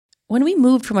When we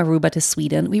moved from Aruba to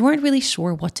Sweden, we weren't really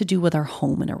sure what to do with our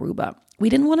home in Aruba. We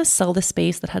didn't want to sell the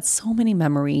space that had so many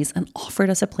memories and offered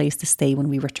us a place to stay when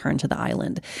we returned to the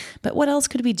island. But what else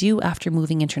could we do after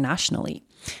moving internationally?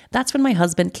 That's when my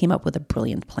husband came up with a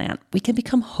brilliant plan. We can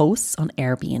become hosts on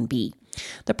Airbnb.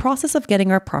 The process of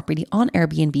getting our property on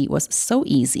Airbnb was so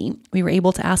easy. We were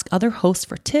able to ask other hosts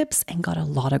for tips and got a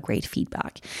lot of great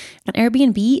feedback. And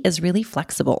Airbnb is really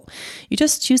flexible. You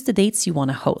just choose the dates you want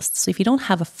to host. So if you don't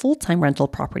have a full-time rental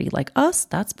property like us,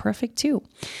 that's perfect too.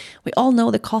 We all know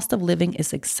the cost of living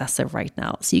is excessive right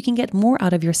now, so you can get more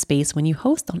out of your space when you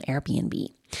host on Airbnb.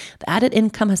 The added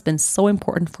income has been so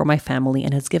important for my family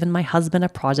and has given my husband a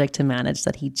project to manage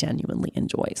that he genuinely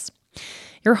enjoys.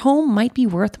 Your home might be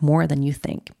worth more than you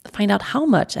think. Find out how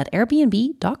much at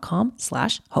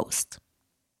airbnb.com/host.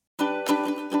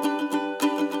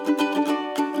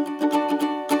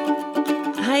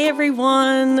 Hi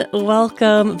everyone,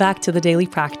 welcome back to the Daily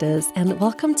Practice and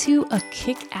welcome to a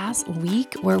kick-ass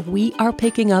week where we are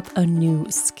picking up a new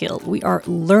skill. We are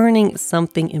learning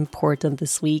something important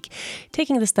this week,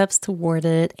 taking the steps toward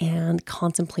it and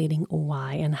contemplating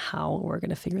why and how we're going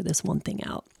to figure this one thing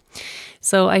out.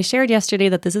 So I shared yesterday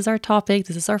that this is our topic,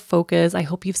 this is our focus. I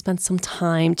hope you've spent some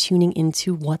time tuning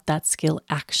into what that skill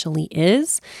actually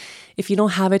is. If you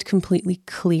don't have it completely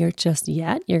clear just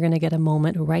yet, you're going to get a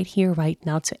moment right here, right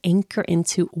now to anchor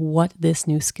into what this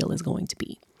new skill is going to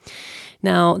be.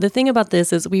 Now, the thing about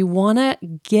this is we want to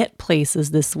get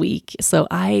places this week. So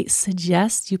I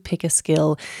suggest you pick a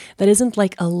skill that isn't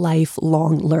like a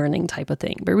lifelong learning type of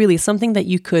thing, but really something that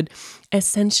you could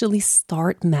essentially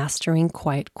start mastering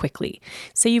quite quickly.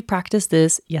 Say you practice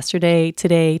this yesterday,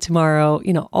 today, tomorrow,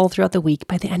 all throughout the week.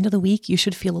 By the end of the week, you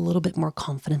should feel a little bit more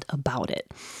confident about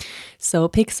it. So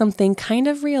pick something kind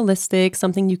of realistic,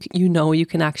 something you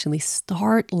can actually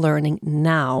start learning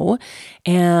now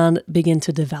and begin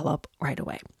to develop right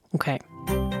away. Okay.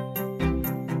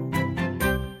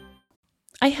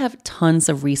 I have tons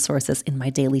of resources in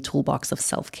my daily toolbox of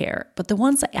self-care, but the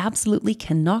ones I absolutely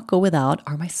cannot go without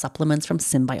are my supplements from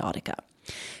Cymbiotika.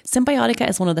 Cymbiotika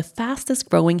is one of the fastest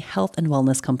growing health and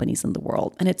wellness companies in the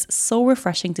world, and it's so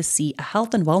refreshing to see a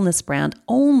health and wellness brand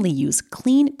only use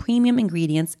clean, premium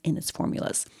ingredients in its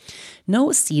formulas.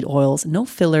 No seed oils, no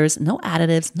fillers, no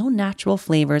additives, no natural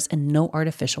flavors, and no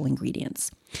artificial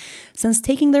ingredients. Since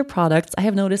taking their products, I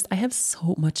have noticed I have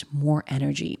so much more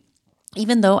energy.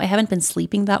 Even though I haven't been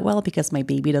sleeping that well because my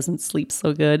baby doesn't sleep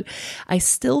so good, I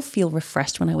still feel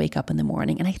refreshed when I wake up in the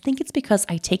morning. And I think it's because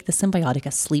I take the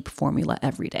Cymbiotika sleep formula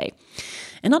every day.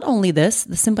 And not only this,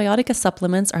 the Cymbiotika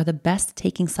supplements are the best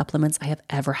taking supplements I have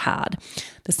ever had.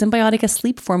 The Cymbiotika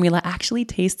sleep formula actually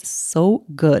tastes so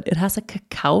good. It has a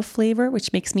cacao flavor,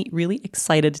 which makes me really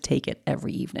excited to take it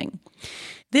every evening.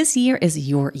 This year is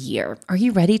your year. Are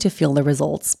you ready to feel the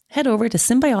results? Head over to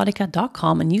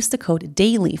Cymbiotika.com and use the code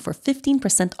DAILY for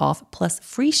 15% off plus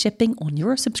free shipping on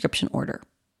your subscription order.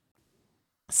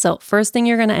 So first thing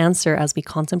you're going to answer as we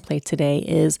contemplate today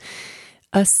is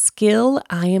a skill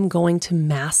I am going to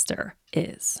master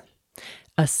is.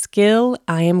 A skill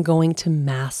I am going to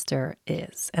master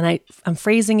is. And I'm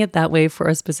phrasing it that way for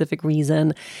a specific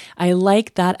reason. I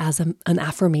like that as an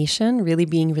affirmation, really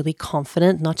being really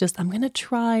confident, not just I'm going to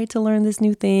try to learn this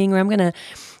new thing or I'm going to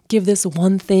give this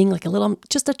one thing like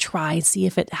just a try, see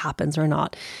if it happens or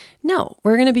not. No,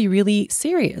 we're going to be really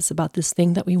serious about this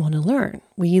thing that we want to learn.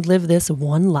 We live this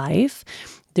one life.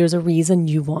 There's a reason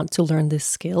you want to learn this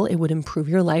skill. It would improve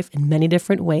your life in many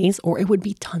different ways, or it would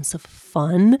be tons of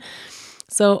fun.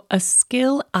 So a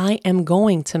skill I am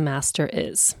going to master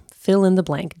is, fill in the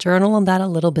blank, journal on that a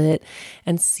little bit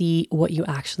and see what you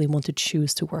actually want to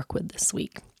choose to work with this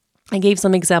week. I gave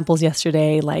some examples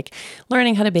yesterday, like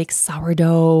learning how to bake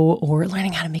sourdough or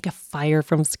learning how to make a fire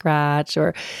from scratch,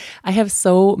 or I have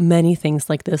so many things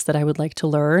like this that I would like to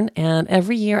learn. And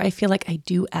every year I feel like I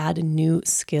do add new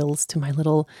skills to my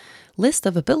little list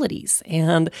of abilities,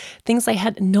 and things I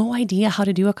had no idea how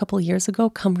to do a couple years ago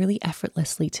come really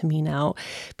effortlessly to me now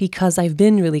because I've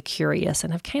been really curious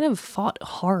and I've kind of fought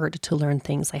hard to learn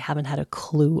things I haven't had a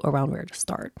clue around where to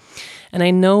start. And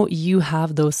I know you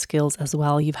have those skills as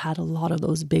well. You've had a lot of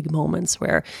those big moments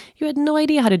where you had no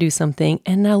idea how to do something,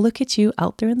 and now look at you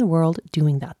out there in the world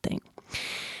doing that thing.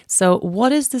 So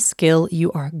what is the skill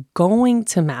you are going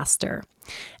to master?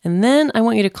 And then I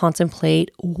want you to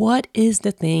contemplate, what is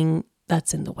the thing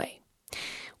that's in the way?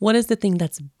 What is the thing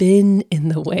that's been in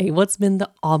the way? What's been the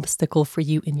obstacle for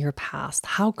you in your past?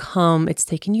 How come it's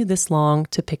taken you this long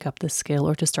to pick up this skill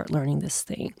or to start learning this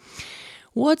thing?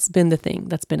 What's been the thing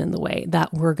that's been in the way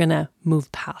that we're going to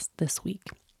move past this week?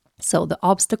 So the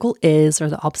obstacle is, or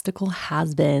the obstacle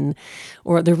has been,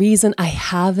 or the reason I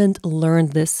haven't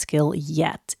learned this skill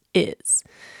yet is.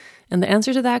 And the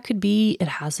answer to that could be it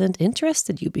hasn't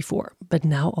interested you before, but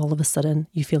now all of a sudden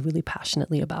you feel really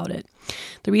passionately about it.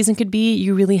 The reason could be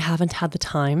you really haven't had the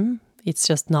time. It's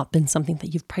just not been something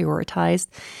that you've prioritized.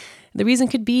 The reason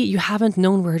could be you haven't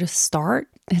known where to start.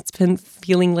 It's been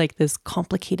feeling like this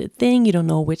complicated thing. You don't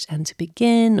know which end to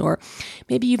begin, or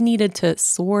maybe you've needed to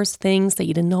source things that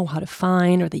you didn't know how to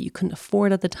find or that you couldn't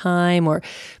afford at the time, or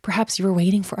perhaps you were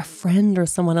waiting for a friend or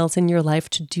someone else in your life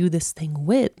to do this thing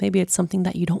with. Maybe it's something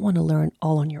that you don't want to learn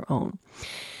all on your own.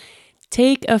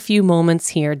 Take a few moments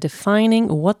here defining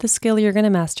what the skill you're going to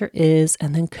master is,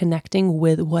 and then connecting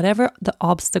with whatever the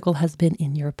obstacle has been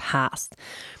in your past.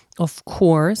 Of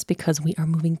course, because we are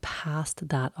moving past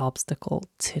that obstacle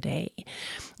today.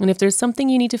 And if there's something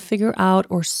you need to figure out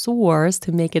or source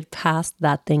to make it past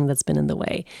that thing that's been in the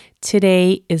way,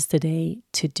 today is the day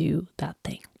to do that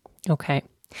thing. Okay.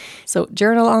 So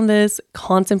journal on this,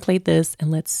 contemplate this,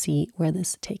 and let's see where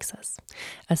this takes us.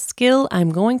 A skill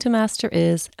I'm going to master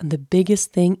is, and the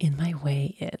biggest thing in my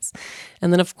way is.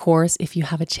 And then, of course, if you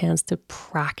have a chance to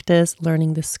practice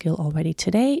learning this skill already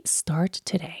today, start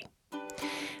today.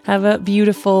 Have a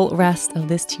beautiful rest of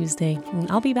this Tuesday,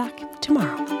 and I'll be back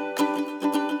tomorrow.